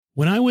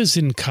When I was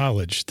in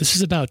college, this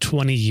is about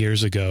 20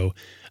 years ago,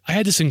 I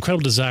had this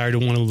incredible desire to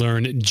want to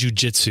learn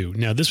jujitsu.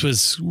 Now, this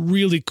was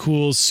really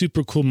cool,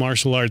 super cool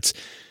martial arts,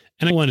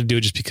 and I wanted to do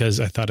it just because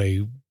I thought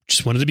I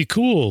just wanted to be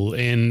cool,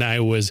 and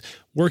I was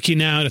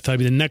working out. I thought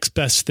it'd be the next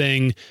best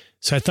thing,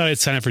 so I thought I'd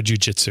sign up for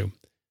jujitsu.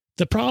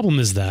 The problem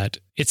is that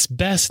it's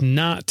best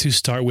not to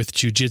start with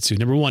jujitsu.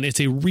 Number one, it's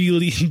a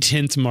really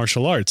intense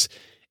martial arts.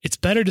 It's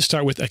better to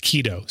start with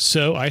Aikido.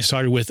 So I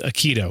started with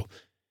Aikido.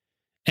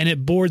 And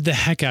it bored the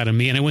heck out of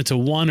me. And I went to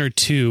one or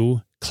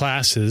two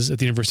classes at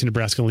the University of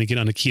Nebraska-Lincoln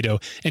on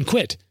Aikido and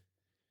quit.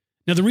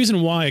 Now, the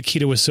reason why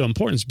Aikido was so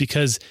important is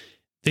because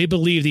they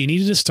believed that you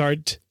needed to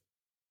start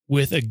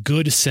with a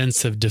good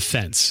sense of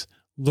defense,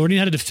 learning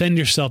how to defend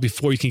yourself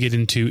before you can get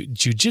into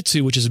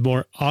jujitsu, which is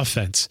more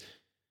offense.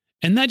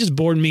 And that just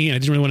bored me, and I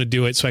didn't really want to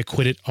do it, so I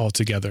quit it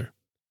altogether.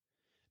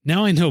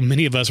 Now I know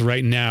many of us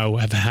right now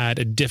have had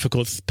a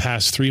difficult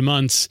past 3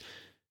 months,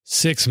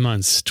 6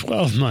 months,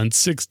 12 months,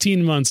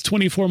 16 months,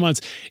 24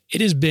 months. It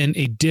has been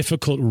a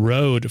difficult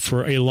road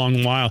for a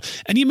long while.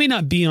 And you may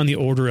not be on the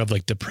order of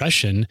like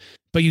depression,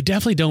 but you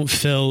definitely don't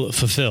feel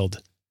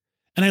fulfilled.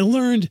 And I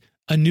learned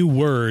a new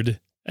word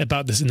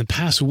about this in the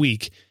past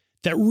week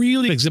that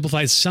really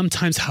exemplifies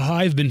sometimes how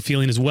I've been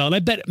feeling as well. And I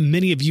bet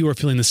many of you are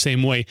feeling the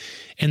same way.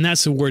 And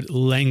that's the word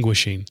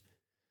languishing.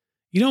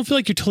 You don't feel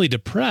like you're totally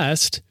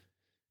depressed.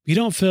 You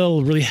don't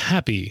feel really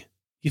happy.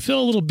 You feel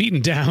a little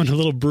beaten down, a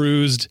little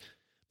bruised.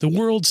 The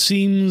world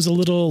seems a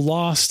little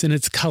lost in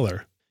its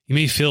color. You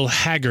may feel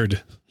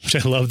haggard, which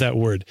I love that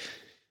word,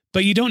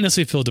 but you don't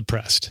necessarily feel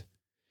depressed.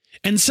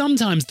 And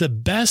sometimes the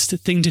best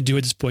thing to do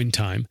at this point in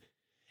time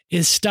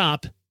is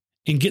stop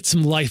and get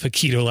some life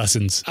Aikido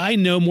lessons. I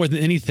know more than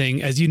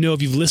anything, as you know,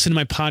 if you've listened to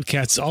my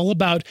podcast, it's all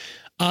about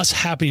us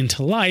happening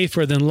to life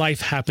rather than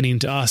life happening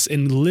to us,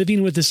 and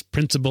living with this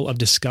principle of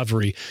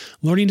discovery,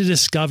 learning to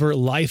discover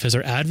life as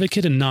our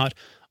advocate and not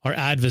our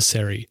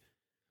adversary.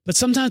 But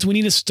sometimes we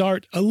need to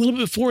start a little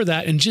bit before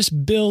that and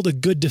just build a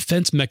good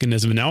defense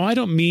mechanism. Now, I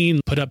don't mean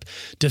put up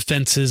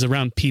defenses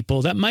around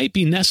people. That might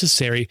be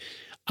necessary.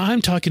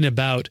 I'm talking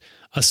about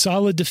a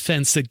solid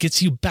defense that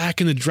gets you back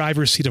in the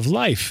driver's seat of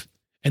life.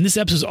 And this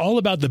episode is all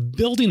about the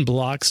building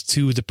blocks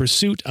to the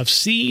pursuit of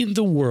seeing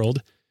the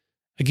world,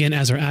 again,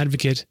 as our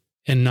advocate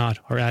and not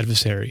our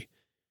adversary.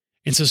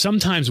 And so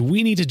sometimes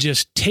we need to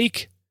just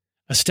take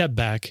a step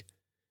back,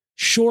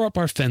 shore up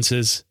our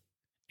fences,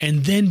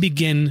 and then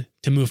begin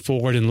to move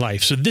forward in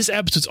life. So this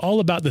episode is all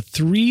about the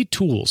 3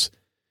 tools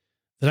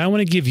that I want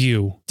to give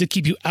you to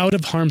keep you out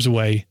of harm's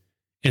way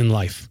in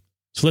life.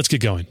 So let's get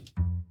going.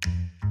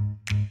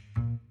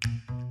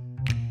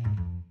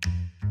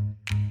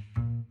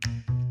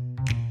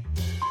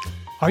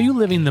 Are you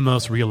living the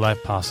most real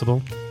life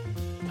possible?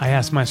 I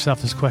ask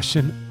myself this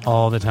question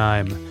all the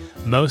time.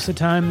 Most of the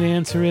time, the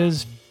answer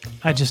is,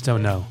 I just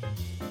don't know.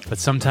 But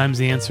sometimes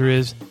the answer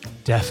is,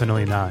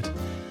 definitely not.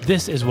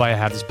 This is why I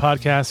have this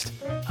podcast.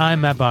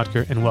 I'm Matt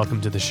Bodker, and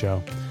welcome to the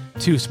show.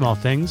 2 small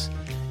things.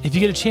 If you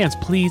get a chance,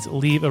 please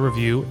leave a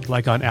review,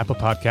 like on Apple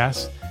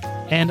Podcasts.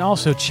 And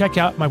also check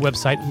out my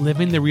website,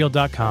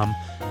 livingthereal.com,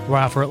 where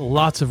I offer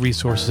lots of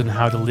resources on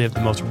how to live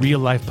the most real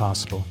life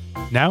possible.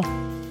 Now,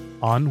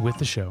 on with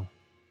the show.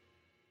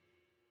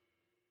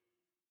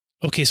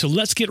 Okay, so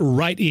let's get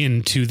right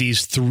into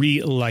these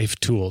 3 life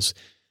tools.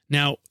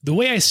 Now, the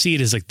way I see it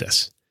is like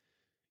this.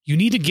 You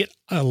need to get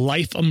a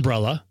life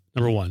umbrella,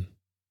 number 1.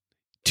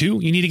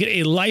 2, you need to get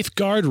a life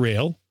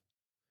guardrail,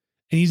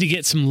 and you need to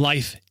get some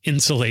life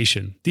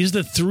insulation. These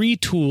are the 3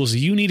 tools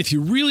you need if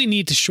you really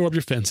need to shore up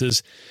your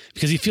fences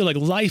because you feel like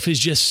life is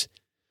just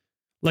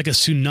like a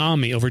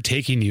tsunami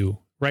overtaking you.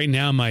 Right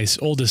now, my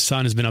oldest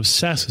son has been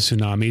obsessed with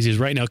tsunamis. He's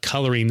right now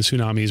coloring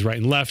tsunamis right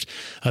and left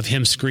of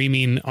him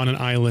screaming on an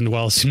island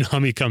while a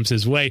tsunami comes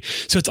his way.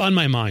 So it's on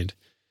my mind.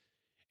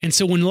 And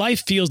so when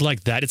life feels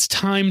like that, it's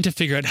time to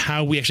figure out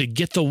how we actually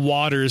get the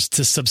waters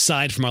to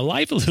subside from our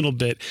life a little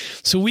bit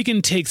so we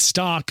can take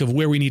stock of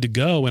where we need to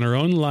go in our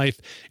own life.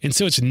 And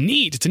so it's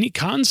neat. It's a neat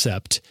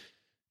concept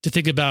to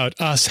think about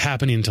us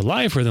happening to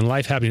life rather than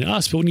life happening to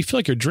us. But when you feel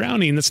like you're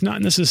drowning, that's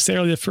not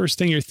necessarily the first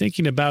thing you're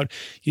thinking about.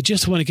 You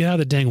just want to get out of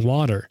the dang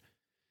water.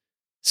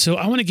 So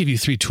I want to give you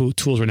 3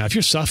 tools right now. If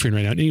you're suffering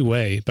right now in any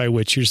way by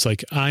which you're just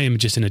like, I am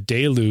just in a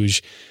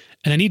deluge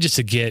and I need just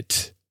to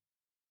get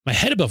my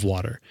head above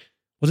water,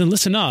 well, then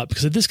listen up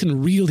because this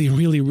can really,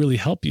 really, really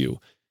help you.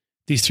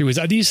 These 3 ways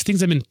are these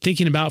things I've been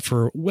thinking about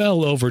for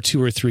well over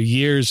 2 or 3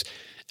 years,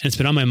 and it's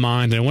been on my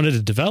mind, and I wanted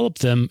to develop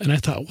them, and I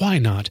thought, why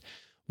not?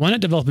 Why not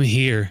develop them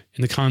here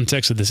in the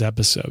context of this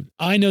episode?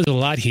 I know there's a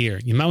lot here.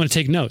 You might want to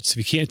take notes. If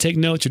you can't take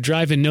notes, you're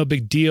driving, no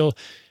big deal,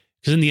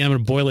 because in the end, I'm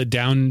going to boil it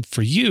down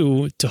for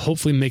you to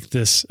hopefully make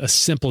this a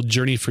simple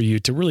journey for you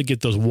to really get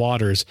those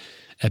waters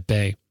at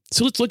bay.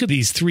 So let's look at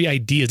these 3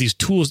 ideas, these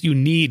tools you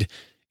need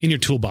in your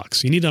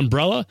toolbox. You need an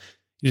umbrella.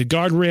 You need a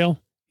guardrail,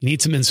 you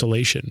need some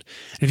insulation.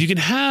 And if you can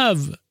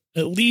have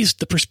at least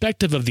the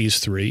perspective of these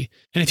 3,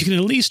 and if you can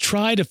at least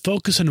try to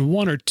focus on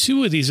 1 or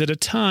 2 of these at a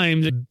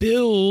time to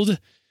build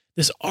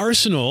this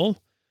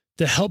arsenal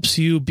that helps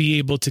you be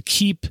able to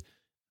keep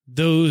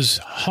those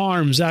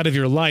harms out of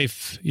your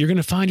life, you're going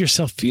to find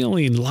yourself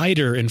feeling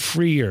lighter and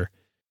freer.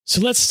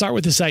 So let's start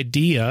with this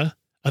idea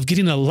of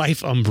getting a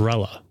life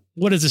umbrella.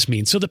 What does this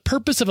mean? So the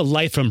purpose of a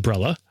life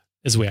umbrella,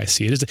 is the way I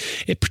see it, is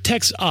it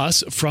protects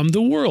us from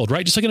the world,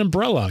 right? Just like an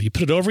umbrella. You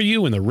put it over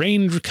you when the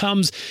rain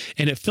comes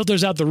and it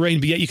filters out the rain,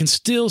 but yet you can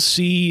still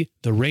see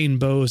the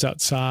rainbows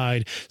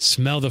outside,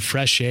 smell the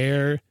fresh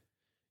air.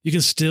 You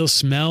can still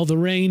smell the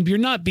rain, but you're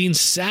not being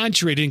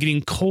saturated and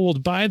getting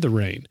cold by the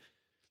rain.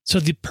 So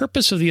the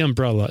purpose of the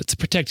umbrella is to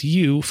protect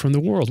you from the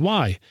world.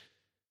 Why?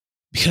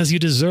 Because you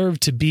deserve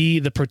to be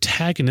the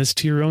protagonist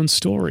to your own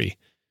story.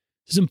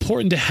 It's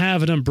important to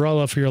have an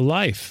umbrella for your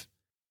life.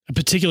 A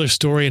particular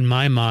story in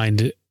my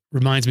mind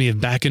reminds me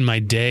of back in my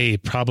day,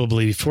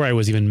 probably before I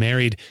was even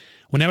married.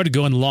 When I would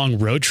go on long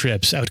road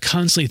trips, I would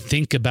constantly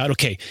think about,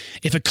 okay,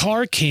 if a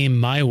car came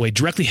my way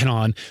directly head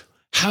on,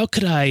 how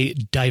could I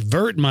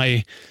divert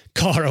my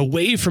car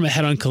away from a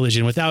head-on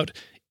collision without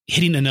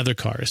hitting another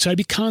car? So I'd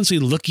be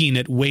constantly looking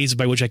at ways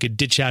by which I could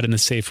ditch out in a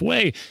safe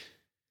way.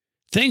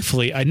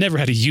 Thankfully, I never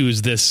had to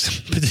use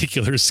this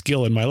particular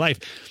skill in my life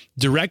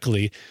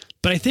directly,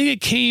 but I think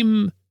it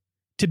came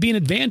to be an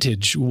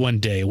advantage one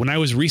day. When I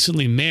was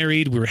recently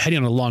married, we were heading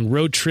on a long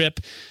road trip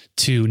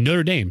to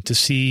Notre Dame to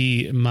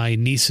see my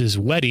niece's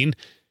wedding.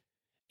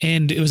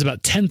 And it was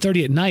about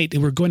 10:30 at night,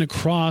 and we're going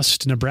across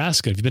to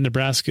Nebraska. If you've been to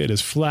Nebraska, it is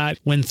flat.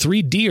 When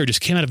 3 deer just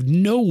came out of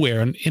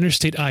nowhere on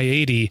Interstate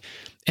I-80,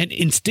 and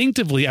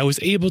instinctively I was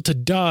able to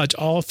dodge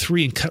all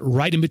 3 and cut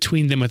right in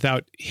between them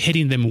without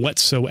hitting them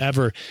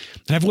whatsoever.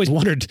 And I've always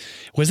wondered,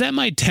 was that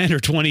my 10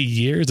 or 20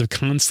 years of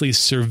constantly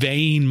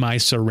surveying my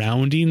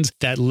surroundings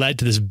that led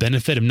to this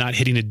benefit of not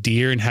hitting a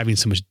deer and having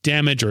so much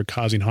damage or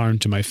causing harm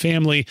to my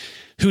family?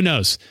 Who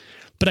knows?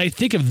 But I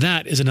think of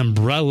that as an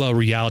umbrella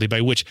reality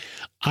by which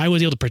I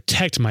was able to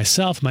protect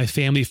myself, my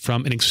family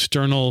from an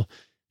external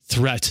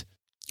threat.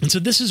 And so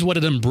this is what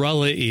an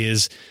umbrella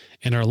is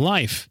in our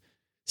life.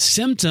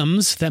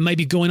 Symptoms that might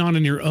be going on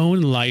in your own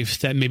life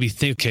that maybe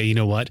think, okay, you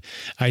know what?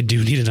 I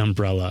do need an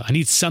umbrella. I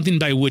need something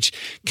by which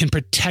can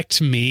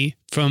protect me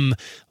from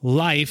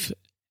life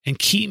and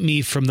keep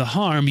me from the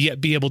harm,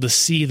 yet be able to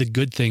see the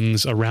good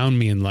things around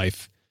me in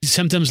life.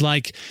 Symptoms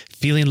like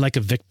feeling like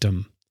a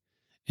victim,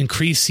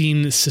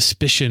 increasing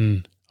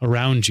suspicion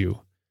around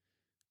you,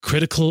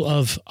 critical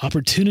of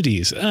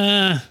opportunities.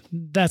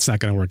 That's not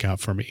going to work out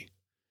for me.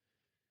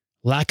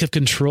 Lack of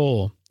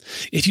control.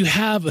 If you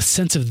have a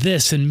sense of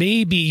this, then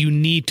maybe you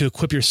need to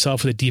equip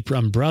yourself with a deeper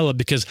umbrella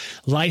because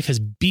life has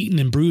beaten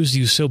and bruised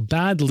you so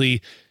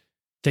badly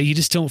that you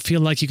just don't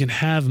feel like you can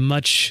have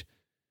much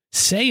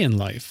say in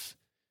life.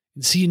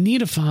 So you need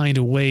to find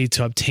a way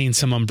to obtain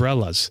some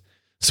umbrellas.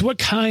 So what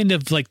kind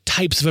of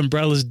types of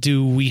umbrellas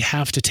do we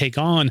have to take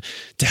on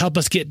to help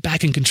us get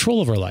back in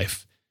control of our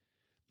life?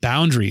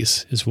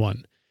 Boundaries is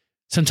one.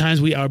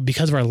 Sometimes we are,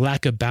 because of our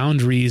lack of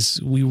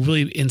boundaries, we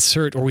really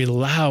insert or we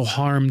allow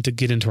harm to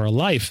get into our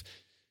life,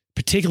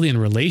 particularly in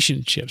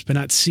relationships, but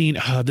not seeing,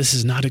 this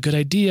is not a good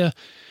idea.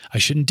 I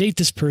shouldn't date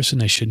this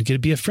person. I shouldn't get to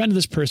be a friend of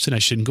this person. I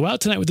shouldn't go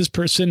out tonight with this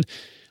person.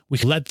 We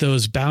let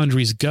those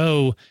boundaries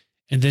go,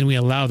 and then we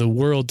allow the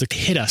world to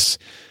hit us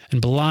and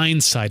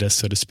blindside us,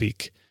 so to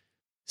speak.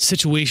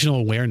 Situational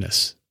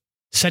awareness,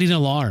 setting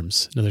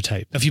alarms, another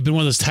type. If you've been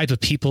one of those type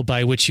of people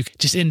by which you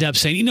just end up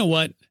saying, you know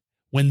what?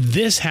 When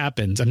this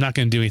happens, I'm not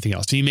going to do anything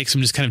else. So you make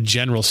some just kind of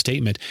general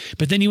statement,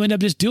 but then you end up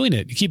just doing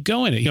it. You keep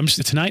going.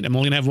 Tonight, I'm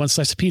only going to have 1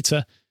 slice of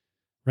pizza,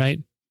 right?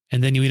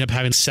 And then you end up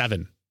having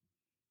 7.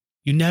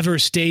 You never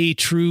stay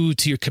true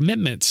to your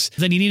commitments.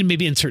 Then you need to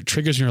maybe insert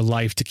triggers in your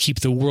life to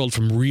keep the world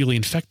from really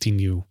infecting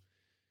you.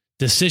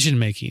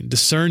 Decision-making,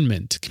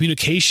 discernment,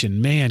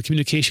 communication. Man,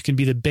 communication can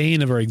be the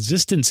bane of our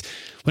existence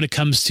when it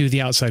comes to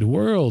the outside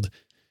world.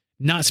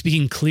 Not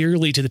speaking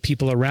clearly to the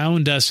people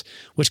around us,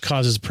 which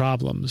causes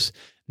problems.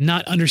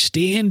 Not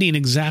understanding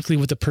exactly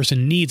what the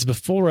person needs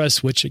before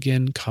us, which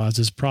again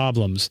causes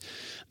problems.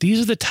 These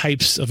are the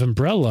types of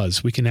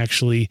umbrellas we can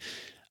actually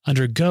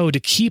undergo to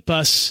keep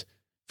us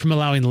from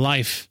allowing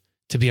life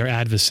to be our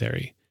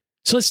adversary.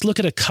 So let's look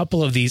at a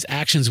couple of these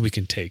actions we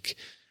can take.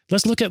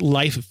 Let's look at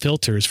life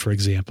filters, for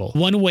example.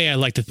 One way I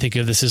like to think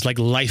of this is like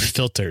life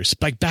filters.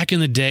 Like back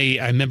in the day,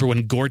 I remember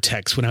when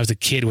Gore-Tex, when I was a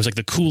kid, was like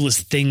the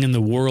coolest thing in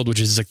the world,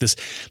 which is like this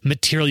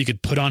material you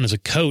could put on as a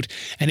coat,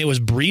 and it was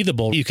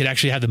breathable. You could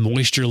actually have the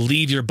moisture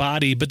leave your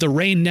body, but the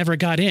rain never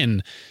got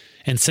in.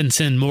 And since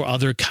then, more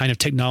other kind of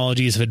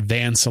technologies have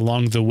advanced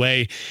along the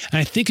way. And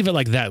I think of it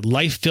like that.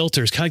 Life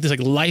filters, kind of like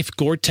this life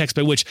Gore-Tex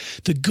by which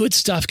the good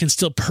stuff can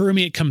still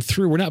permeate, come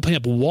through. We're not putting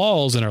up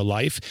walls in our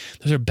life.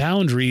 Those are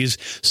boundaries.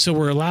 So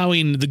we're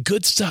allowing the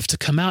good stuff to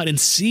come out and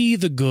see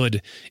the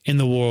good in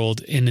the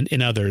world,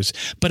 in others.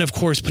 But of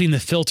course, putting the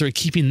filter and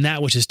keeping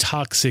that which is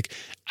toxic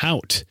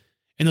out.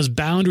 And those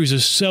boundaries are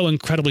so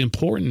incredibly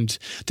important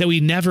that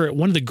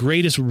one of the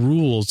greatest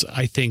rules,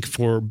 I think,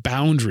 for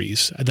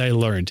boundaries that I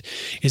learned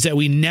is that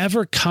we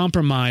never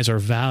compromise our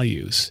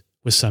values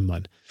with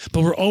someone,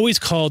 but we're always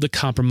called to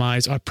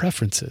compromise our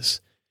preferences.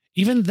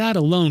 Even that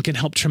alone can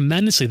help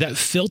tremendously. That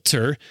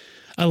filter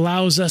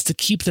allows us to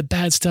keep the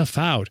bad stuff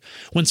out.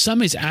 When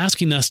somebody's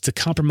asking us to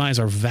compromise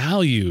our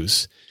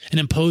values and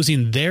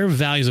imposing their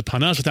values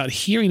upon us without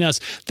hearing us,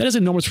 that is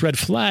an enormous red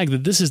flag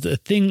that this is the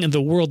thing in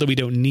the world that we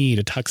don't need,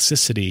 a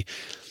toxicity.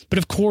 But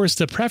of course,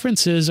 the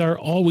preferences are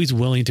always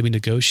willing to be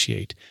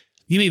negotiated.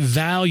 You may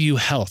value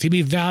health. You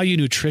may value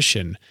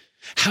nutrition.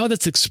 How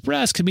that's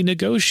expressed can be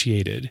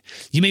negotiated.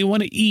 You may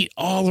want to eat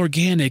all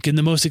organic and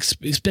the most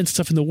expensive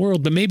stuff in the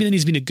world, but maybe that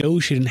needs to be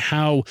negotiated in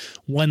how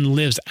one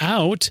lives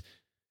out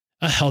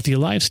a healthy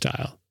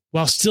lifestyle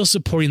while still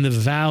supporting the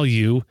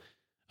value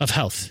of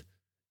health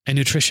and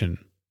nutrition.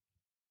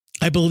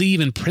 I believe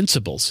in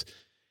principles.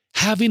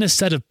 Having a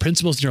set of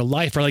principles in your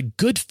life are like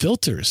good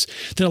filters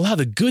that allow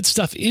the good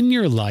stuff in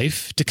your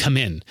life to come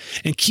in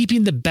and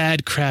keeping the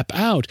bad crap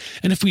out.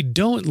 And if we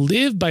don't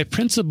live by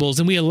principles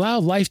and we allow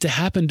life to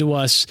happen to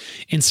us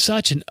in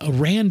such a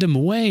random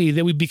way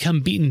that we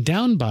become beaten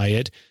down by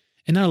it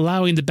and not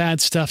allowing the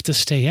bad stuff to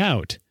stay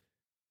out.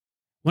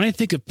 When I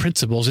think of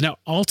principles, and now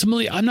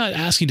ultimately I'm not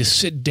asking you to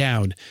sit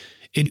down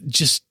and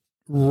just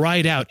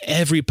write out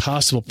every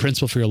possible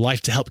principle for your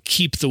life to help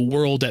keep the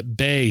world at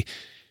bay.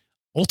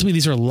 Ultimately,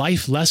 these are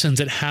life lessons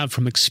that have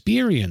from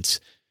experience,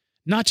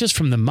 not just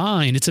from the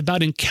mind. It's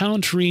about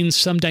encountering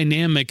some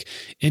dynamic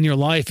in your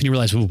life and you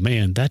realize, oh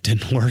man, that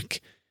didn't work.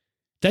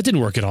 That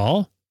didn't work at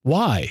all.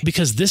 Why?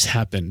 Because this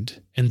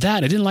happened and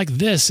that. I didn't like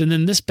this and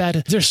then this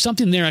bad. There's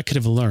something there I could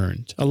have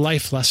learned, a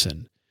life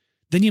lesson.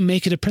 Then you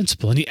make it a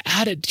principle and you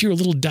add it to your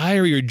little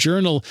diary or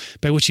journal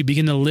by which you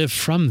begin to live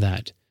from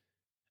that.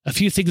 A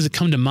few things that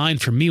come to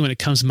mind for me when it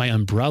comes to my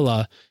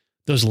umbrella,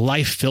 those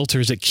life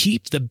filters that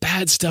keep the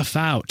bad stuff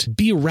out.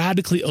 Be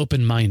radically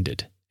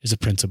open-minded is a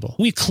principle.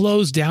 We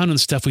close down on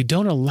stuff. We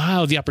don't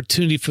allow the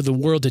opportunity for the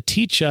world to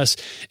teach us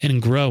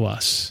and grow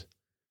us.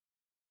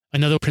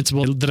 Another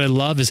principle that I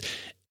love is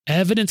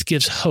evidence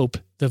gives hope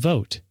the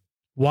vote.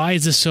 Why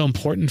is this so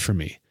important for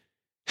me?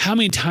 How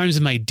many times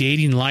in my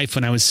dating life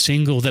when I was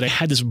single that I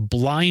had this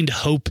blind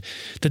hope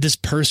that this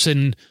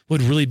person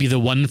would really be the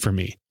one for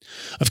me?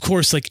 Of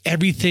course, like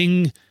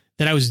everything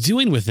that I was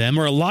doing with them,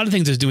 or a lot of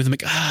things I was doing with them,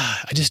 like,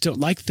 I just don't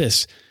like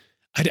this.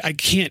 I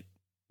can't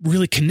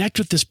really connect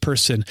with this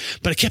person,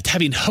 but I kept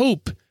having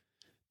hope,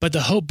 but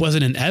the hope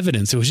wasn't an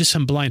evidence. It was just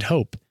some blind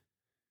hope.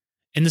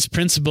 And this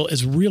principle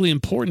is really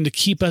important to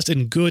keep us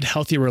in good,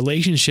 healthy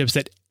relationships,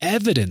 that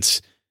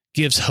evidence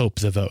gives hope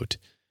the vote,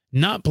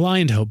 not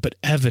blind hope, but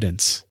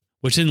evidence,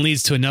 which then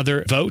leads to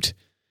another vote,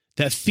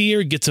 that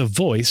fear gets a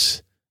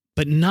voice,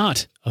 but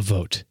not a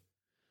vote.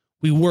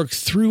 We work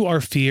through our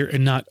fear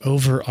and not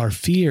over our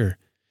fear.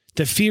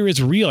 That fear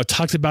is real. I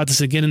talked about this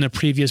again in a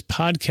previous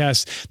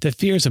podcast. That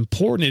fear is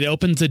important. It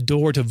opens the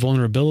door to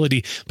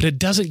vulnerability, but it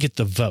doesn't get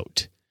the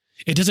vote.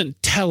 It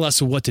doesn't tell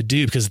us what to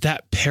do because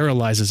that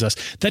paralyzes us.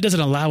 That doesn't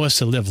allow us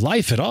to live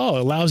life at all.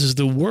 It allows us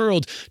the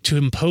world to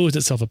impose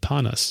itself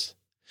upon us.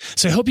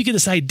 So I hope you get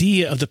this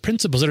idea of the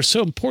principles that are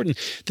so important,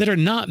 that are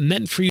not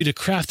meant for you to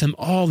craft them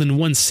all in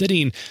one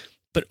sitting,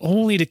 but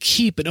only to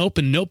keep an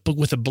open notebook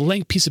with a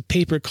blank piece of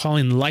paper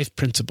calling life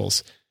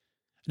principles.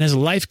 And as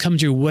life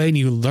comes your way and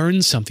you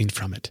learn something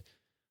from it,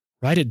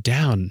 write it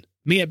down.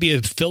 May it be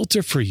a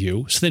filter for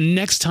you so the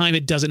next time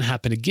it doesn't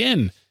happen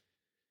again.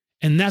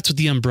 And that's what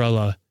the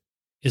umbrella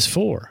is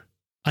for.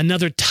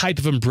 Another type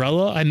of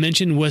umbrella I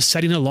mentioned was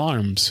setting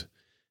alarms.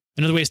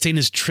 Another way of saying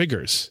is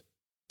triggers.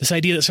 This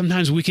idea that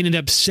sometimes we can end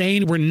up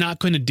saying we're not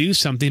going to do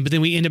something, but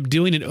then we end up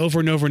doing it over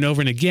and over and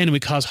over and again, and we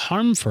cause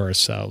harm for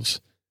ourselves.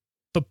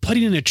 But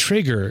putting in a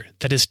trigger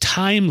that is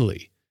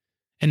timely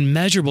and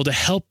measurable to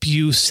help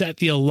you set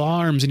the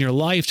alarms in your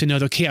life to know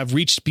that, okay, I've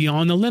reached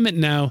beyond the limit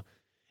now.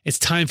 It's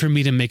time for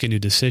me to make a new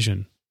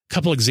decision. A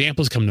couple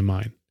examples come to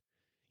mind.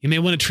 You may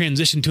want to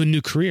transition to a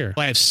new career.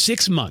 I have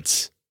 6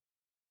 months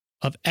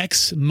of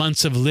X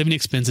months of living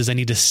expenses I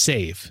need to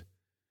save.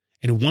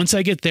 And once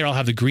I get there, I'll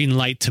have the green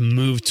light to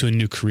move to a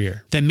new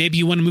career. Then maybe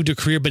you want to move to a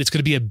career, but it's going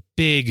to be a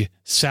big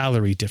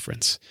salary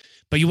difference.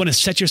 But you want to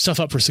set yourself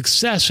up for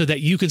success so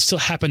that you can still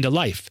happen to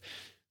life.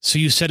 So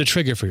you set a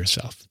trigger for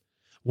yourself.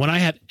 When I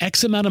have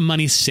X amount of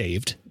money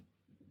saved,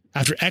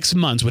 after X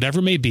months, whatever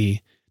it may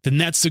be, then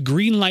that's the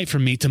green light for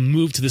me to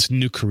move to this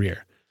new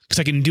career. Because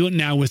I can do it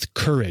now with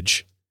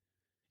courage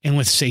and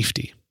with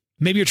safety.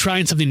 Maybe you're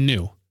trying something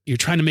new. You're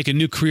trying to make a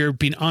new career,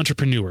 be an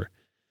entrepreneur.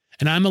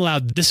 And I'm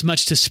allowed this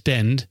much to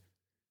spend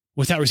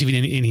without receiving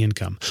any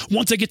income.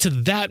 Once I get to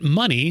that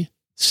money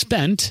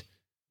spent,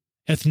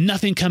 if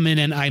nothing come in,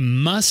 and I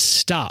must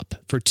stop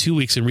for 2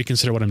 weeks and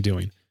reconsider what I'm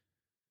doing.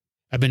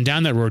 I've been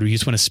down that road where you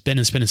just want to spend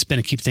and spend and spend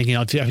and keep thinking,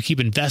 if I keep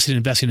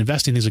investing,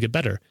 things will get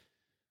better.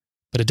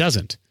 But it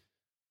doesn't.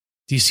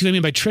 Do you see what I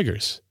mean by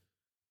triggers?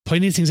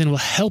 Putting these things in will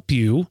help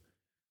you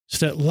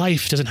so that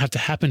life doesn't have to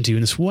happen to you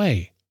in this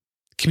way.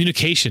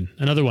 Communication,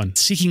 another one.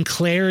 Seeking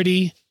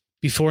clarity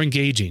before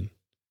engaging.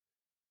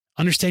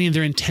 Understanding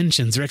their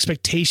intentions, their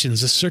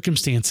expectations, the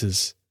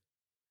circumstances,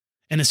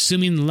 and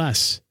assuming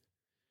less.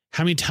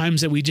 How many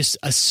times that we just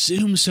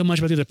assume so much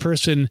about the other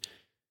person,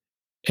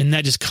 and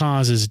that just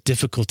causes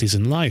difficulties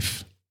in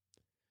life.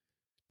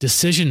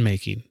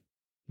 Decision-making.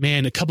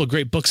 Man, a couple of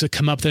great books that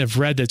come up that I've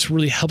read that's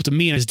really helped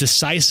me is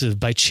Decisive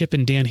by Chip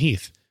and Dan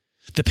Heath.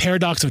 The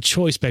Paradox of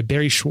Choice by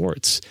Barry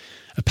Schwartz.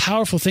 A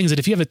powerful thing is that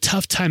if you have a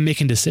tough time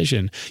making a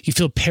decision, you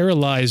feel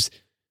paralyzed,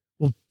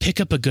 well,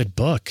 pick up a good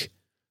book.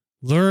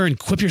 Learn,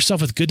 equip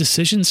yourself with good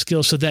decision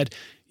skills so that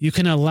you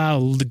can allow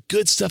the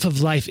good stuff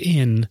of life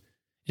in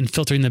and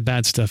filtering the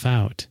bad stuff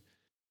out.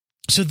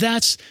 So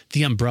that's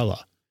the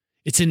umbrella.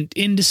 It's an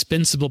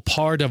indispensable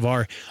part of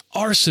our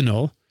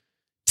arsenal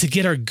to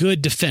get our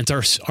good defense,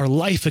 our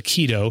life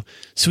Aikido,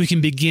 so we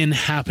can begin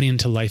happening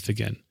into life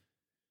again.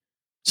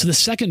 So the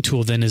second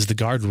tool then is the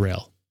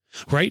guardrail,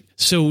 right?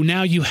 So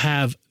now you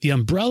have the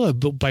umbrella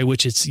by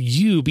which it's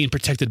you being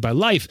protected by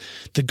life.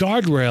 The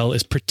guardrail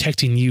is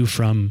protecting you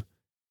from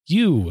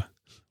you.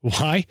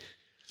 Why?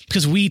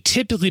 Because we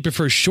typically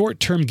prefer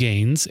short-term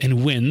gains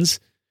and wins,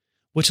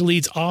 which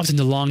leads often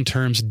to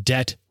long-term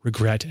debt,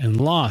 regret,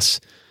 and loss.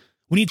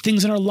 We need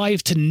things in our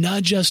life to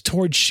nudge us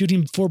towards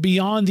shooting for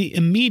beyond the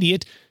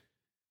immediate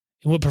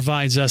and what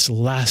provides us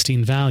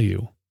lasting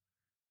value.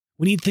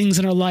 We need things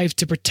in our life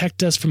to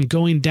protect us from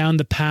going down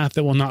the path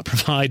that will not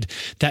provide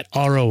that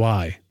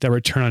ROI, that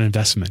return on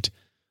investment,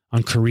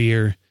 on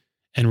career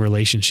and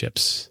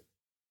relationships.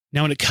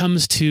 Now, when it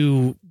comes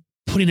to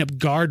putting up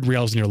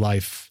guardrails in your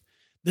life,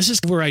 this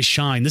is where I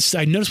shine.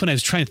 I noticed when I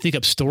was trying to think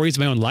up stories of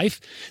my own life,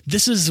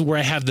 this is where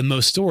I have the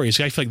most stories.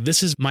 I feel like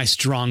this is my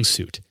strong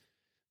suit.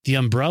 The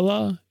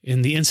umbrella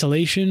and the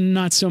insulation,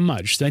 not so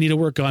much. That I need to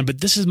work on, but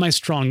this is my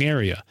strong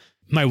area.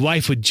 My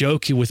wife would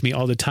joke with me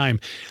all the time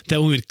that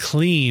when we would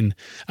clean,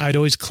 I'd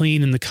always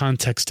clean in the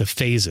context of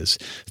phases.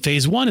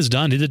 Phase 1 is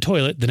done, I do the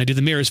toilet, then I do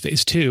the mirrors,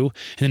 phase 2,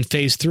 and then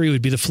phase 3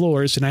 would be the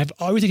floors. And I have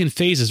everything in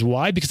phases.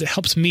 Why? Because it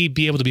helps me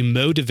be able to be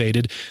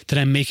motivated that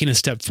I'm making a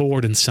step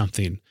forward in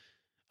something.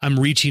 I'm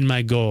reaching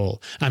my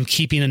goal. I'm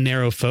keeping a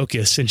narrow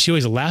focus. And she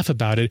always laughed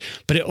about it,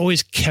 but it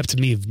always kept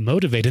me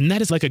motivated. And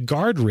that is like a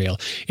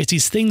guardrail. It's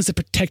these things that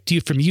protect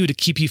you from you to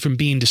keep you from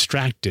being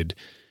distracted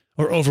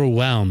or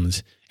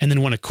overwhelmed and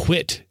then want to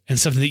quit and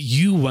something that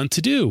you want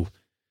to do,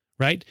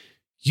 right?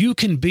 You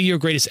can be your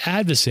greatest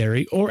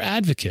adversary or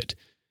advocate.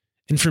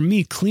 And for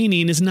me,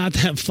 cleaning is not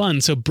that fun.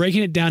 So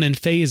breaking it down in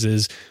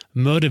phases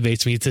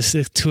motivates me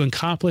to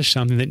accomplish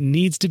something that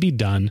needs to be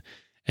done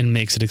and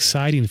makes it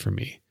exciting for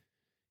me.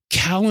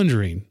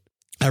 Calendaring.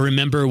 I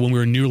remember when we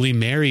were newly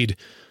married,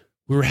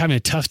 we were having a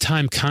tough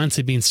time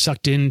constantly being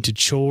sucked into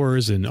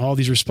chores and all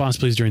these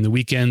responsibilities during the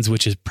weekends,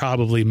 which is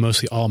probably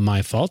mostly all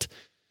my fault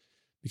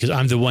because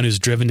I'm the one who's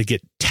driven to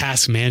get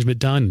task management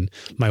done.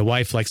 And my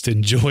wife likes to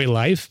enjoy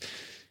life.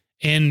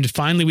 And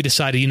finally, we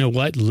decided, you know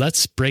what?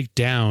 Let's break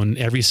down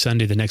every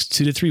Sunday the next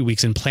 2 to 3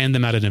 weeks and plan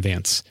them out in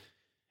advance.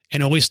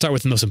 And always start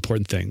with the most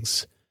important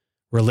things.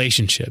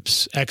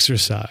 Relationships,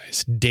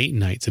 exercise, date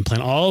nights, and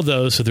plan all of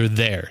those so they're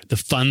there, the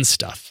fun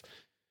stuff.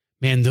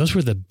 Man, those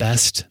were the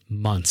best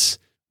months.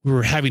 We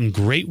were having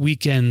great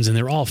weekends and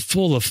they're all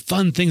full of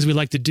fun things we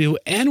like to do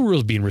and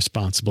we're being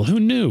responsible. Who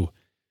knew?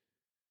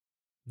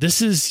 This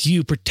is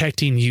you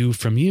protecting you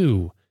from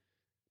you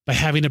by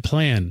having a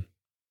plan.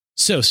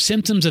 So,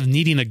 symptoms of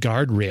needing a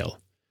guardrail: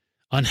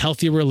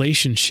 unhealthy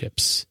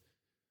relationships,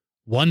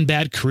 one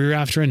bad career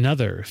after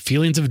another,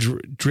 feelings of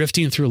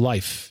drifting through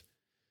life,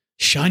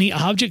 shiny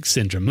object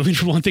syndrome, moving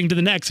from one thing to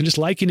the next and just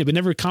liking it but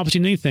never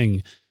accomplishing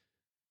anything,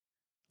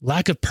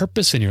 lack of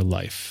purpose in your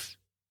life.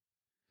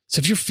 So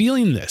if you're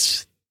feeling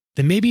this,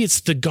 then maybe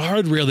it's the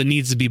guardrail that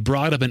needs to be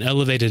brought up and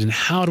elevated. And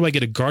how do I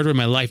get a guardrail in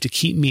my life to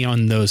keep me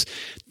on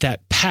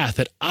that path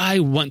that I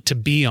want to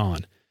be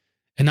on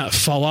and not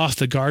fall off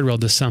the guardrail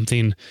to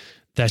something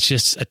that's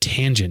just a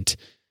tangent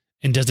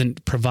and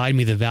doesn't provide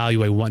me the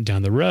value I want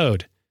down the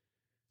road?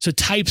 So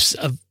types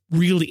of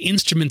really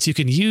instruments you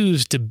can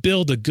use to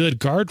build a good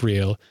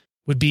guardrail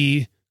would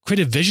be create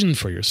a vision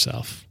for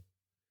yourself.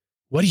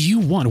 What do you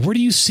want? Where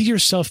do you see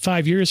yourself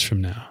 5 years from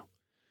now?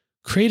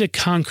 Create a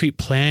concrete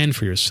plan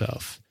for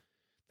yourself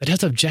that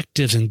has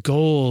objectives and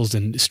goals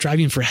and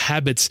striving for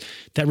habits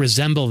that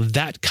resemble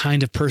that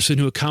kind of person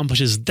who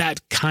accomplishes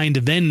that kind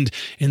of end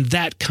and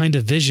that kind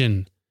of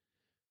vision.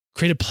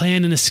 Create a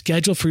plan and a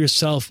schedule for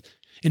yourself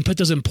and put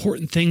those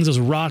important things, those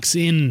rocks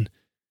in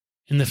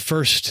the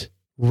first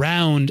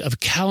round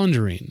of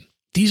calendaring.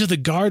 These are the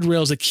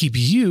guardrails that keep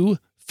you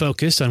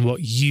focused on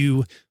what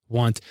you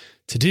want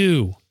to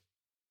do.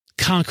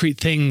 Concrete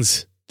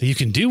things that you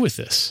can do with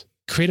this.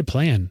 Create a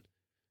plan.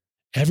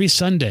 Every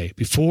Sunday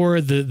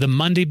before the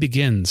Monday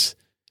begins,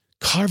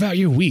 carve out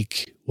your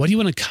week. What do you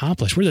want to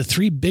accomplish? What are the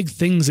 3 big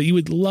things that you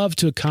would love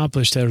to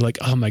accomplish that are like,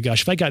 oh my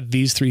gosh, if I got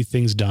these 3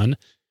 things done,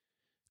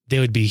 they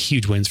would be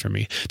huge wins for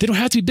me. They don't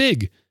have to be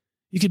big.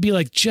 You could be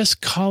like just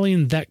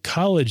calling that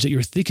college that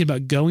you're thinking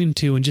about going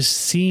to and just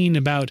seeing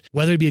about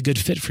whether it'd be a good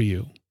fit for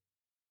you.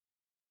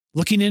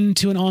 Looking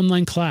into an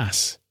online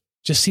class,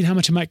 just seeing how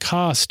much it might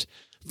cost,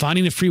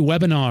 finding a free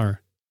webinar,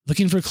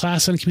 looking for a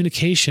class on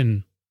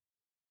communication.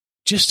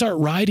 Just start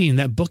writing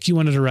that book you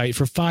wanted to write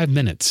for 5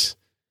 minutes,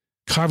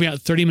 carving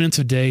out 30 minutes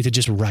a day to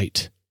just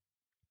write.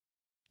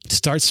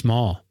 Start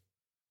small.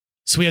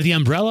 So we have the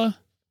umbrella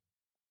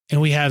and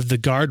we have the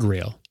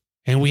guardrail.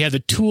 And we have the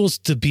tools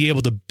to be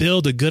able to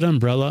build a good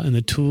umbrella and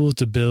the tools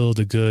to build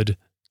a good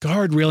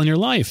guardrail in your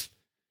life.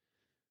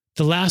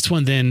 The last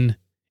one then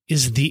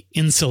is the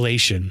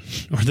insulation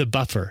or the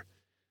buffer.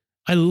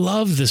 I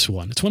love this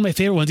one. It's one of my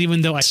favorite ones,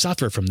 even though I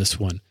suffer from this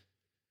one.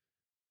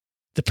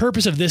 The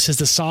purpose of this is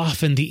to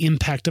soften the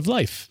impact of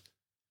life.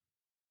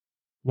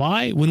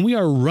 Why? When we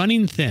are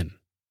running thin,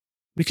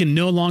 we can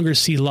no longer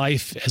see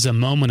life as a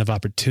moment of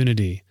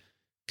opportunity,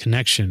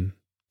 connection,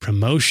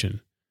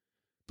 promotion,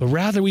 but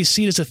rather we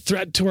see it as a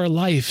threat to our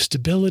life,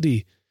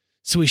 stability.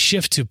 So we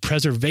shift to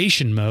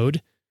preservation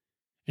mode,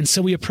 and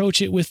so we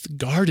approach it with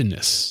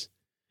guardedness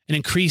and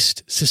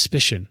increased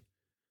suspicion.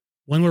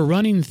 When we're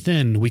running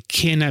thin, we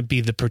cannot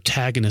be the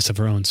protagonist of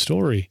our own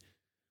story.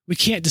 We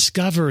can't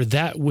discover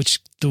that which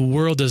the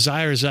world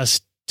desires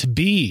us to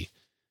be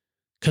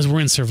because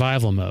we're in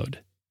survival mode.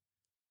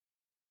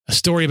 A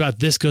story about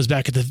this goes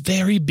back at the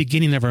very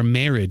beginning of our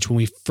marriage. When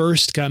we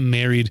first got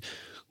married,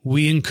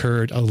 we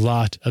incurred a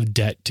lot of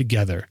debt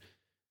together,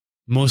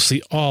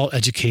 mostly all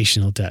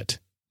educational debt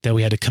that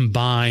we had to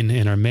combine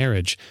in our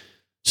marriage.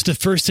 So the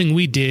first thing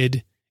we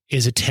did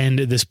is attend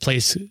this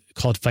place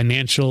called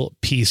Financial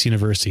Peace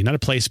University. Not a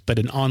place, but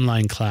an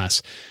online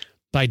class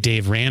by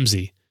Dave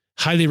Ramsey.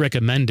 Highly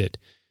recommend it.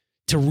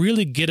 To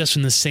really get us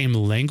in the same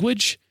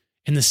language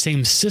and the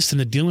same system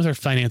to deal with our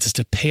finances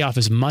to pay off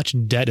as much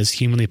debt as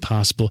humanly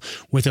possible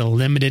with a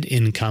limited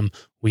income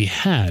we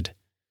had.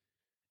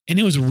 And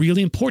it was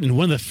really important.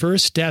 One of the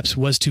first steps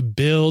was to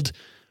build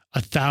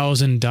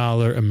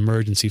 $1,000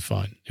 emergency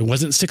fund. It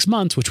wasn't 6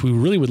 months, which we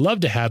really would love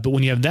to have, but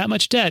when you have that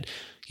much debt,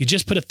 you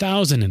just put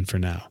 $1,000 in for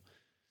now.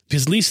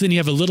 Because at least then you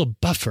have a little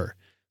buffer.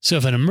 So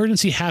if an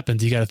emergency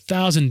happens, you got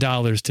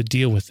 $1,000 to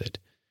deal with it.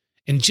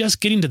 And just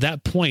getting to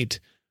that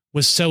point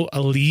was so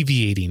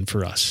alleviating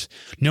for us,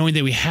 knowing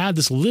that we had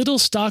this little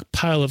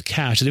stockpile of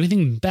cash. If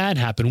anything bad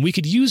happened, we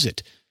could use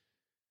it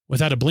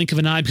without a blink of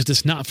an eye because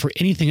it's not for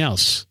anything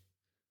else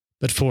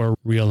but for a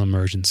real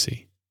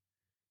emergency.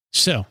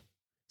 So,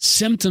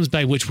 symptoms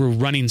by which we're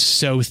running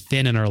so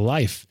thin in our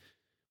life.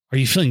 Are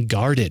you feeling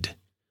guarded,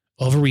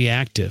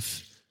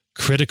 overreactive,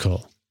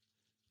 critical,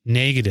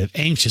 negative,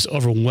 anxious,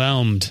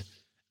 overwhelmed,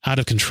 out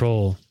of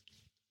control?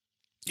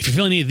 If you're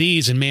feeling any of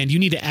these, and man, you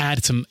need to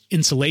add some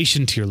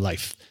insulation to your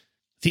life.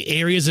 The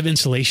areas of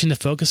insulation to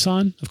focus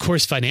on, of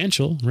course,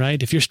 financial,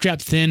 right? If you're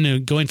strapped thin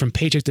and going from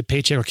paycheck to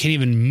paycheck or can't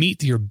even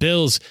meet your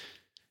bills,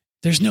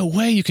 there's no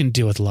way you can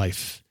deal with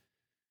life.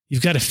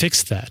 You've got to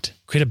fix that,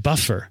 create a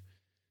buffer,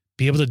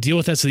 be able to deal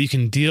with that so that you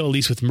can deal at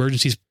least with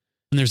emergencies.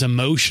 And there's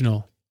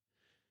emotional.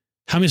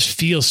 How many of us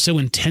feel so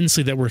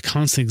intensely that we're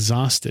constantly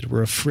exhausted?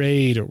 We're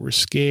afraid, or we're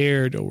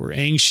scared, or we're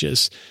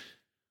anxious,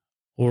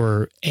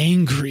 or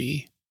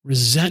angry,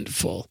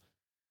 resentful.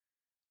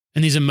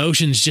 And these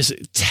emotions just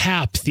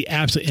tap the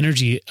absolute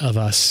energy of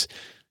us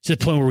to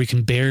the point where we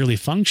can barely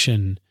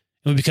function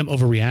and we become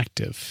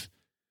overreactive.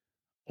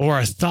 Or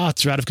our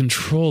thoughts are out of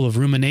control of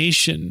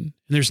rumination and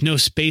there's no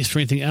space for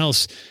anything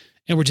else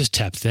and we're just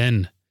tapped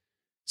thin.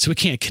 So we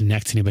can't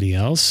connect to anybody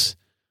else.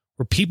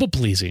 We're people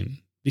pleasing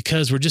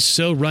because we're just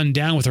so run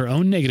down with our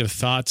own negative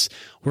thoughts.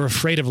 We're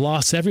afraid of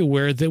loss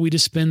everywhere that we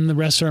just spend the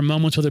rest of our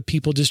moments with other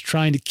people just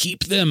trying to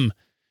keep them,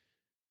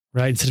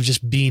 right? Instead of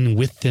just being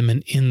with them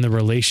and in the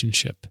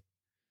relationship.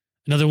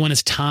 Another one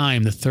is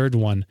time, the third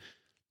one.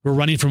 We're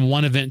running from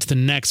one event to the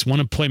next, one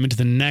appointment to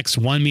the next,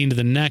 one meeting to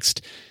the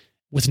next,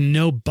 with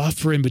no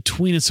buffer in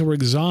between. And so we're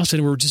exhausted.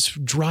 And we're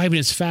just driving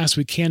as fast as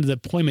we can to the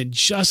appointment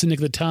just in the nick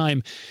of the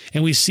time.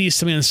 And we see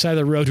somebody on the side of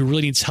the road who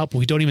really needs help.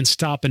 We don't even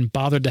stop and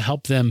bother to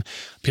help them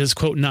because,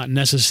 quote, not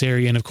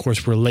necessary. And of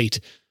course, we're late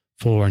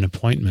for an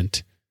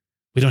appointment.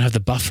 We don't have the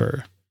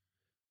buffer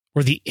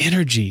or the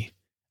energy.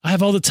 I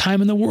have all the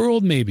time in the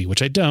world, maybe,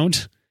 which I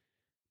don't,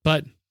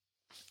 but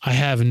I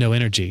have no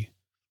energy.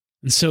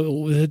 And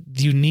so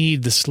you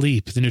need the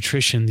sleep, the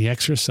nutrition, the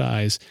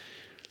exercise.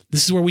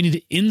 This is where we need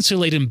to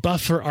insulate and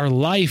buffer our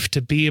life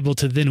to be able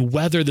to then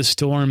weather the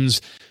storms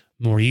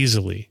more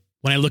easily.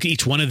 When I look at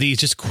each one of these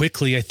just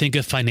quickly, I think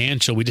of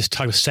financial. We just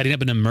talked about setting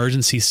up an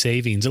emergency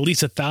savings, at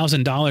least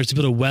 $1,000 to be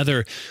able to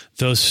weather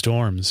those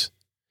storms.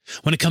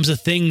 When it comes to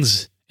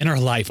things in our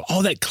life,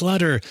 all that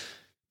clutter,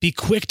 be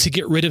quick to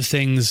get rid of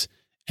things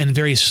and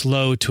very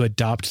slow to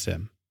adopt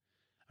them.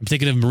 I'm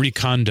thinking of Marie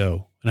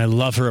Kondo, and I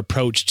love her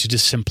approach to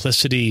just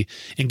simplicity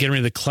and getting rid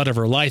of the clutter of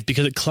our life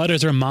because it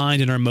clutters our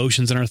mind and our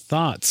emotions and our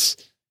thoughts.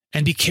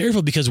 And be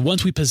careful because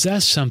once we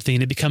possess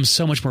something, it becomes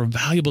so much more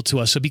valuable to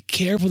us. So be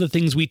careful of the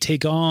things we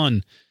take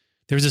on.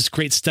 There was this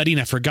great study,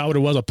 and I forgot what it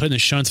was. I'll put it in the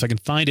show notes if I can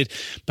find it,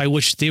 by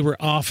which they were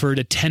offered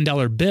a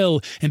 $10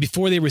 bill. And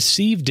before they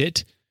received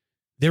it,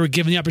 they were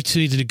given the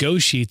opportunity to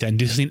negotiate that and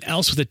do something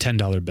else with the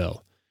 $10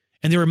 bill.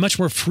 And they were much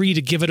more free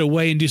to give it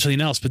away and do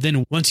something else. But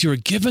then once you were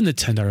given the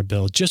 $10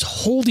 bill, just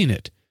holding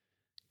it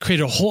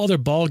created a whole other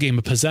ballgame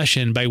of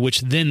possession by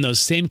which then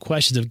those same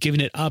questions of giving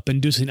it up and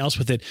doing something else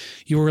with it,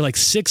 you were like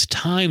 6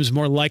 times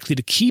more likely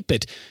to keep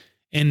it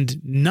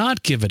and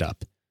not give it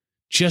up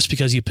just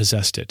because you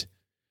possessed it.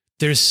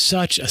 There's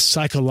such a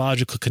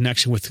psychological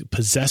connection with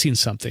possessing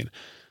something.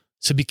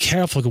 So be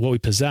careful of what we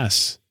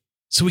possess.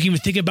 So we can even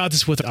think about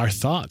this with our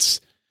thoughts.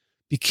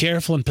 Be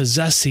careful in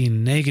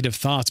possessing negative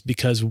thoughts,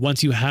 because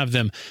once you have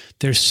them,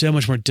 they're so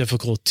much more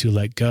difficult to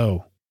let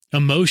go.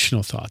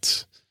 Emotional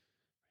thoughts.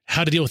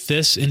 How to deal with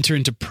this? Enter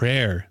into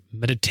prayer,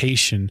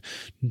 meditation,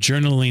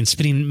 journaling,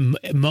 spending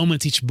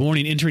moments each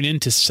morning, entering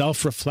into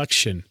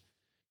self-reflection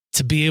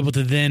to be able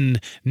to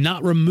then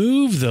not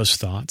remove those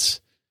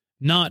thoughts,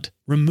 not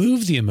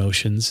remove the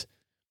emotions,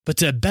 but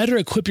to better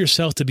equip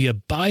yourself to be a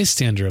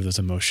bystander of those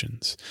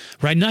emotions,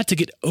 right? Not to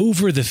get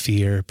over the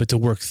fear, but to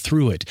work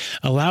through it.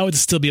 Allow it to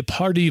still be a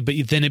part of you, but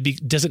then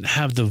it doesn't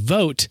have the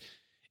vote.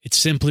 It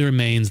simply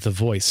remains the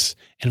voice.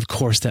 And of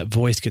course, that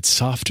voice gets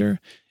softer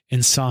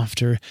and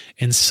softer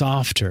and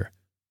softer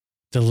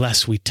the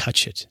less we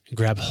touch it and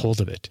grab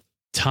hold of it.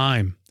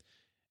 Time.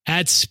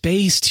 Add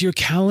space to your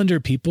calendar,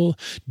 people.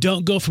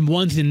 Don't go from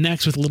one to the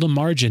next with a little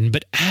margin,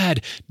 but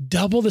add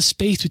double the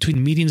space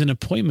between meetings and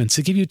appointments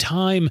to give you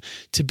time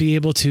to be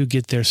able to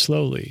get there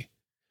slowly.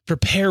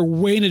 Prepare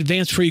way in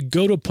advance before you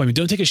go to an appointment.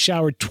 Don't take a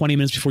shower 20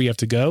 minutes before you have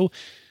to go.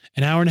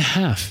 An hour and a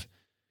half.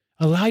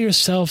 Allow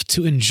yourself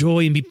to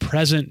enjoy and be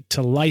present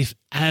to life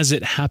as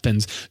it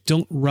happens.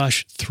 Don't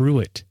rush through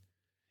it.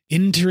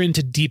 Enter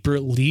into deeper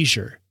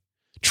leisure.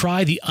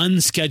 Try the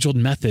unscheduled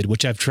method,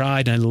 which I've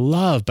tried and I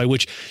love, by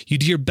which you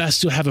do your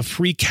best to have a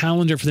free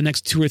calendar for the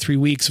next 2 or 3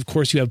 weeks. Of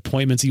course, you have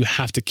appointments that you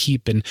have to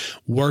keep and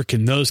work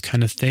and those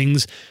kind of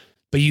things,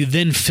 but you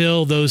then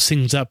fill those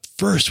things up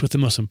first with the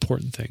most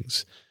important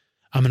things.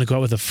 I'm going to go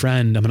out with a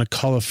friend. I'm going to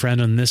call a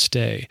friend on this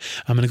day.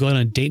 I'm going to go out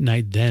on a date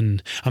night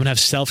then. I'm going to have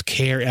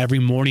self-care every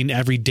morning,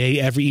 every day,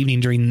 every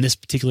evening during this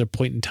particular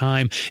point in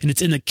time. And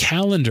it's in the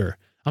calendar.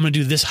 I'm going to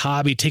do this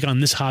hobby, take on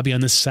this hobby on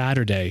this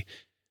Saturday.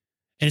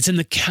 And it's in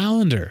the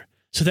calendar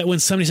so that when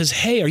somebody says,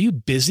 hey, are you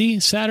busy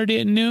Saturday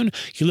at noon?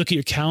 You look at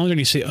your calendar and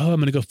you say, oh, I'm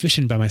going to go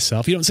fishing by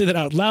myself. You don't say that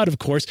out loud, of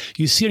course.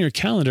 You see it on your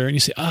calendar and you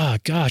say,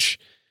 gosh,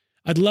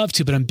 I'd love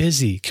to, but I'm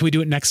busy. Can we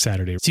do it next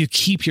Saturday? So you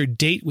keep your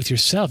date with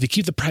yourself. You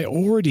keep the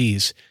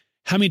priorities.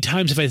 How many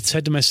times have I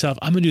said to myself,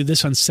 I'm going to do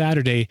this on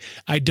Saturday.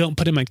 I don't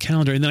put it in my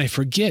calendar and then I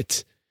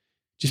forget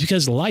just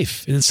because of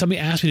life. And then somebody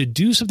asks me to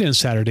do something on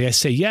Saturday. I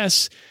say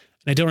yes,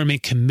 and I don't remain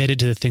committed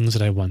to the things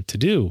that I want to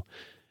do.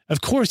 Of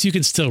course, you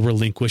can still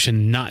relinquish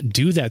and not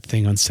do that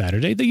thing on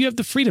Saturday. That you have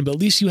the freedom, but at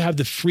least you have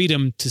the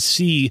freedom to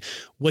see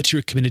what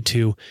you're committed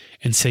to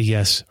and say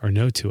yes or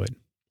no to it.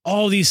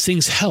 All these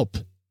things help.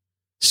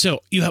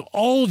 So you have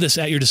all of this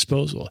at your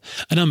disposal,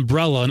 an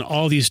umbrella and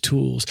all these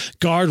tools,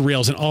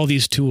 guardrails and all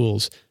these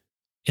tools,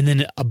 and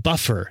then a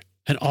buffer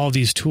and all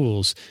these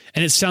tools.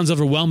 And it sounds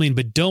overwhelming,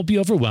 but don't be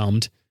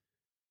overwhelmed.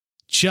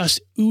 Just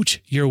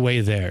ooch your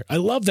way there. I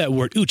love that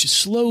word, ooch,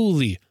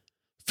 slowly.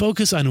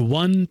 Focus on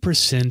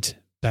 1%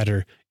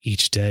 better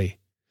each day.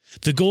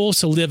 The goal is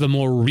to live a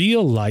more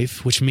real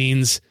life, which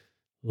means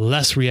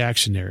less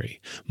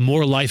reactionary,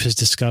 more life as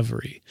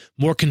discovery,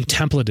 more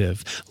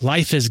contemplative,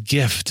 life as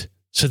gift,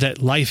 so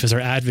that life is our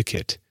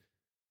advocate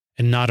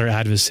and not our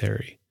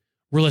adversary.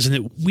 Realizing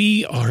that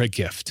we are a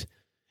gift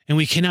and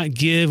we cannot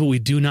give what we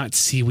do not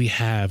see we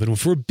have. And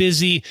if we're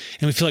busy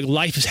and we feel like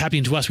life is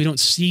happening to us, we don't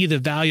see the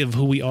value of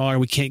who we are,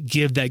 we can't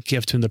give that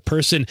gift to the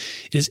person.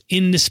 It is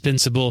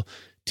indispensable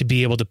to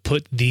be able to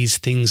put these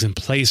things in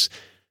place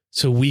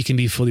so we can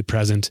be fully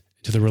present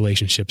to the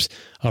relationships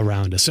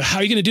around us. So how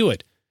are you going to do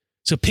it?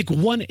 So pick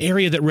one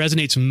area that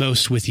resonates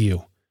most with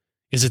you.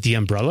 Is it the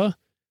umbrella?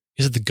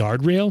 Is it the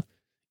guardrail?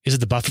 Is it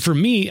the buffer? For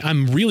me,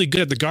 I'm really good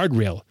at the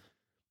guardrail,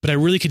 but I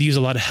really could use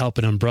a lot of help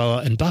in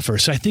umbrella and buffer.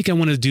 So I think I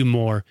want to do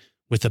more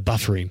with the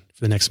buffering for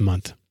the next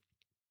month.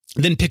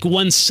 Then pick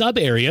one sub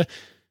area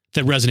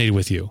that resonated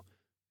with you.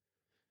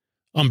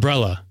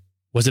 Umbrella.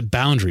 Was it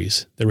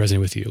boundaries that resonated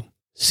with you?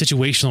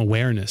 Situational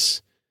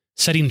awareness,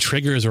 setting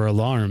triggers or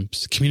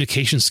alarms,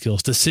 communication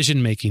skills,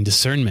 decision-making,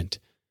 discernment.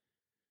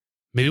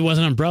 Maybe it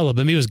wasn't umbrella,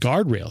 but maybe it was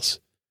guardrails.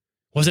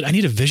 Was it, I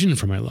need a vision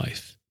for my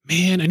life?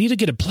 Man, I need to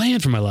get a plan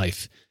for my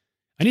life.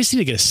 I just need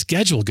to get a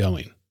schedule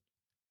going.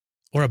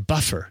 Or a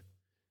buffer.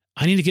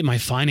 I need to get my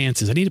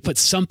finances. I need to put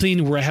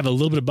something where I have a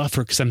little bit of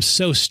buffer because I'm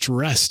so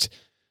stressed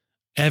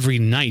every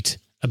night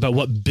about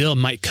what bill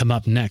might come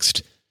up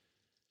next.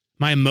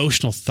 My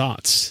emotional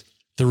thoughts,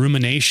 the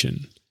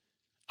rumination.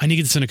 I need to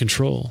get this under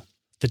control.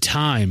 The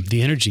time,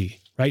 the energy,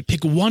 right?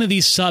 Pick one of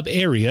these sub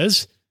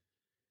areas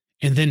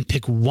and then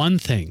pick one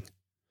thing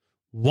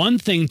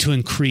to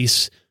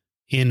increase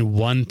in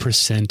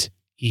 1%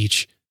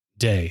 each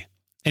day.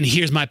 And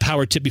here's my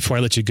power tip before I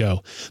let you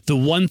go. The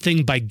One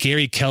Thing by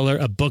Gary Keller,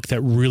 a book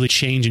that really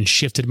changed and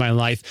shifted my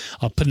life.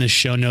 I'll put in the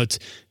show notes.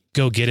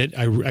 Go get it.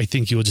 I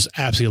think you will just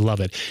absolutely love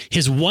it.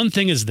 His one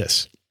thing is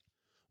this.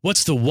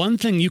 What's the one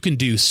thing you can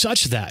do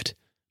such that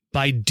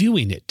by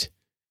doing it,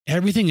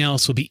 everything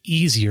else will be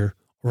easier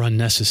or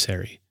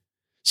unnecessary?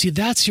 See,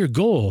 that's your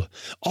goal.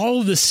 All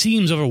of this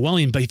seems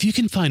overwhelming, but if you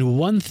can find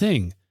one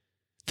thing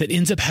that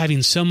ends up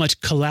having so much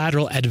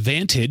collateral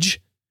advantage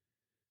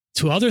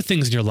to other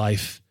things in your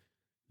life,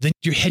 then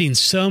you're hitting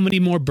so many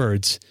more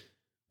birds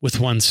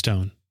with one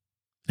stone.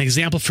 An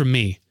example for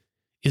me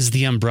is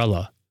the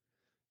umbrella.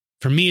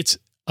 For me, it's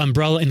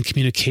umbrella and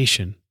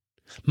communication.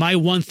 My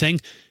one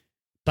thing,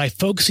 By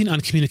focusing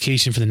on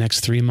communication for the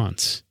next 3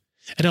 months,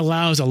 it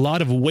allows a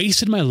lot of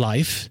waste in my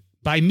life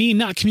by me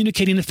not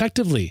communicating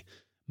effectively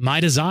my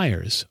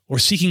desires or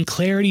seeking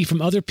clarity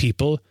from other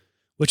people,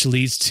 which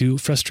leads to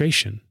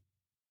frustration.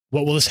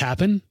 What will this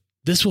happen?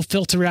 This will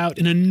filter out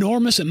an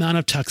enormous amount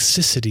of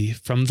toxicity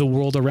from the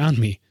world around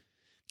me,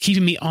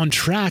 keeping me on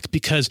track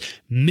because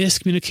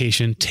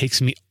miscommunication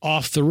takes me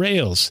off the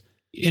rails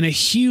in a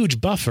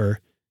huge buffer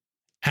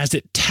as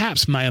it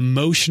taps my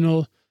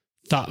emotional,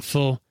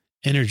 thoughtful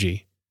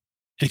energy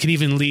and can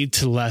even lead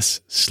to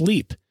less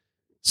sleep.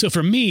 So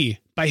for me,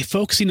 by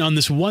focusing on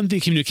this one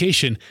thing,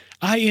 communication,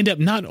 I end up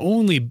not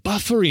only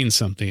buffering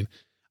something,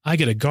 I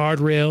get a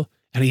guardrail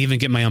and I even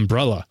get my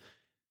umbrella.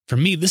 For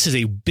me, this is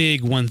a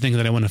big one thing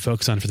that I want to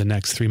focus on for the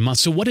next 3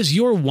 months. So what is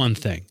your one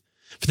thing?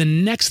 For the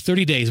next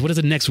 30 days, what is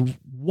the next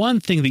one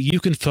thing that you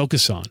can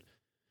focus on?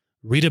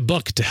 Read a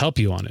book to help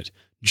you on it.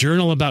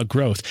 Journal about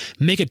growth.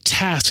 Make a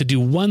task to do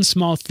one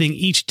small thing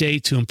each day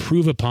to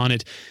improve upon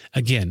it.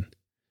 Again,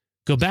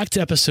 go back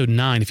to episode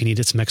 9 if you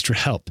needed some extra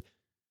help,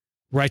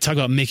 where I talk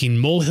about making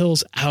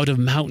molehills out of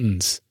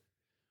mountains,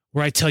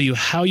 where I tell you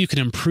how you can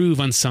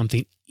improve on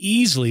something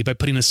easily by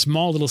putting a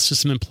small little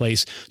system in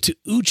place to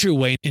ooch your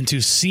way into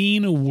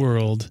seeing a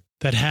world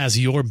that has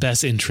your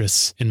best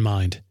interests in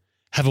mind.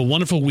 Have a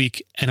wonderful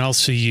week, and I'll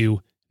see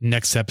you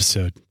next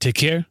episode. Take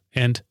care,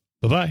 and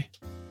bye-bye.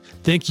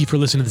 Thank you for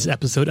listening to this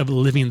episode of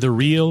Living the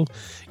Real.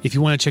 If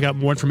you want to check out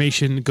more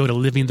information, go to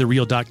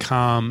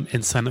livingthereal.com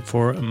and sign up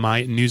for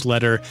my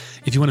newsletter.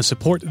 If you want to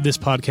support this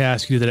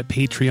podcast, you can do that at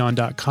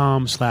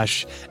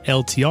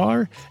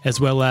patreon.com/LTR, as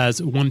well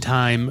as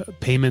one-time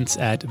payments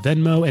at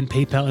Venmo and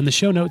PayPal in the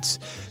show notes.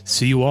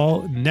 See you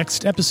all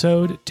next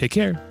episode. Take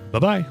care.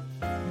 Bye-bye.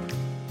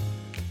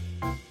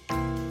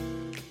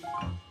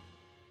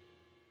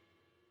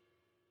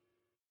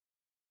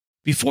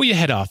 Before you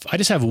head off, I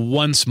just have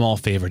one small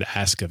favor to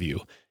ask of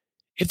you.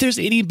 If there's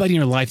anybody in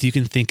your life that you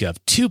can think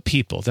of, 2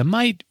 people that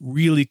might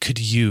really could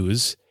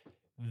use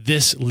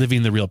this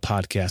Living the Real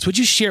podcast, would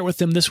you share it with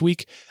them this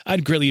week?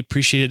 I'd greatly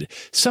appreciate it.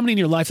 Somebody in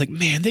your life, like,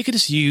 man, they could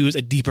just use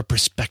a deeper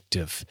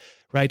perspective,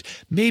 right?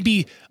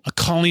 Maybe a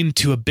calling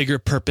to a bigger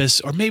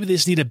purpose, or maybe they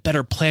just need a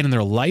better plan in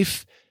their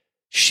life.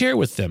 Share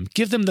with them.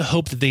 Give them the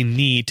hope that they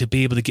need to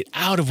be able to get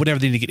out of whatever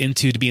they need to get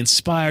into, to be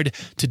inspired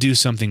to do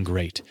something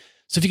great.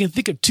 So if you can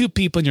think of 2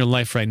 people in your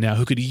life right now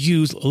who could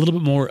use a little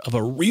bit more of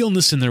a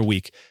realness in their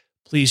week,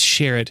 please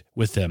share it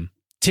with them.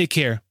 Take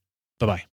care. Bye-bye.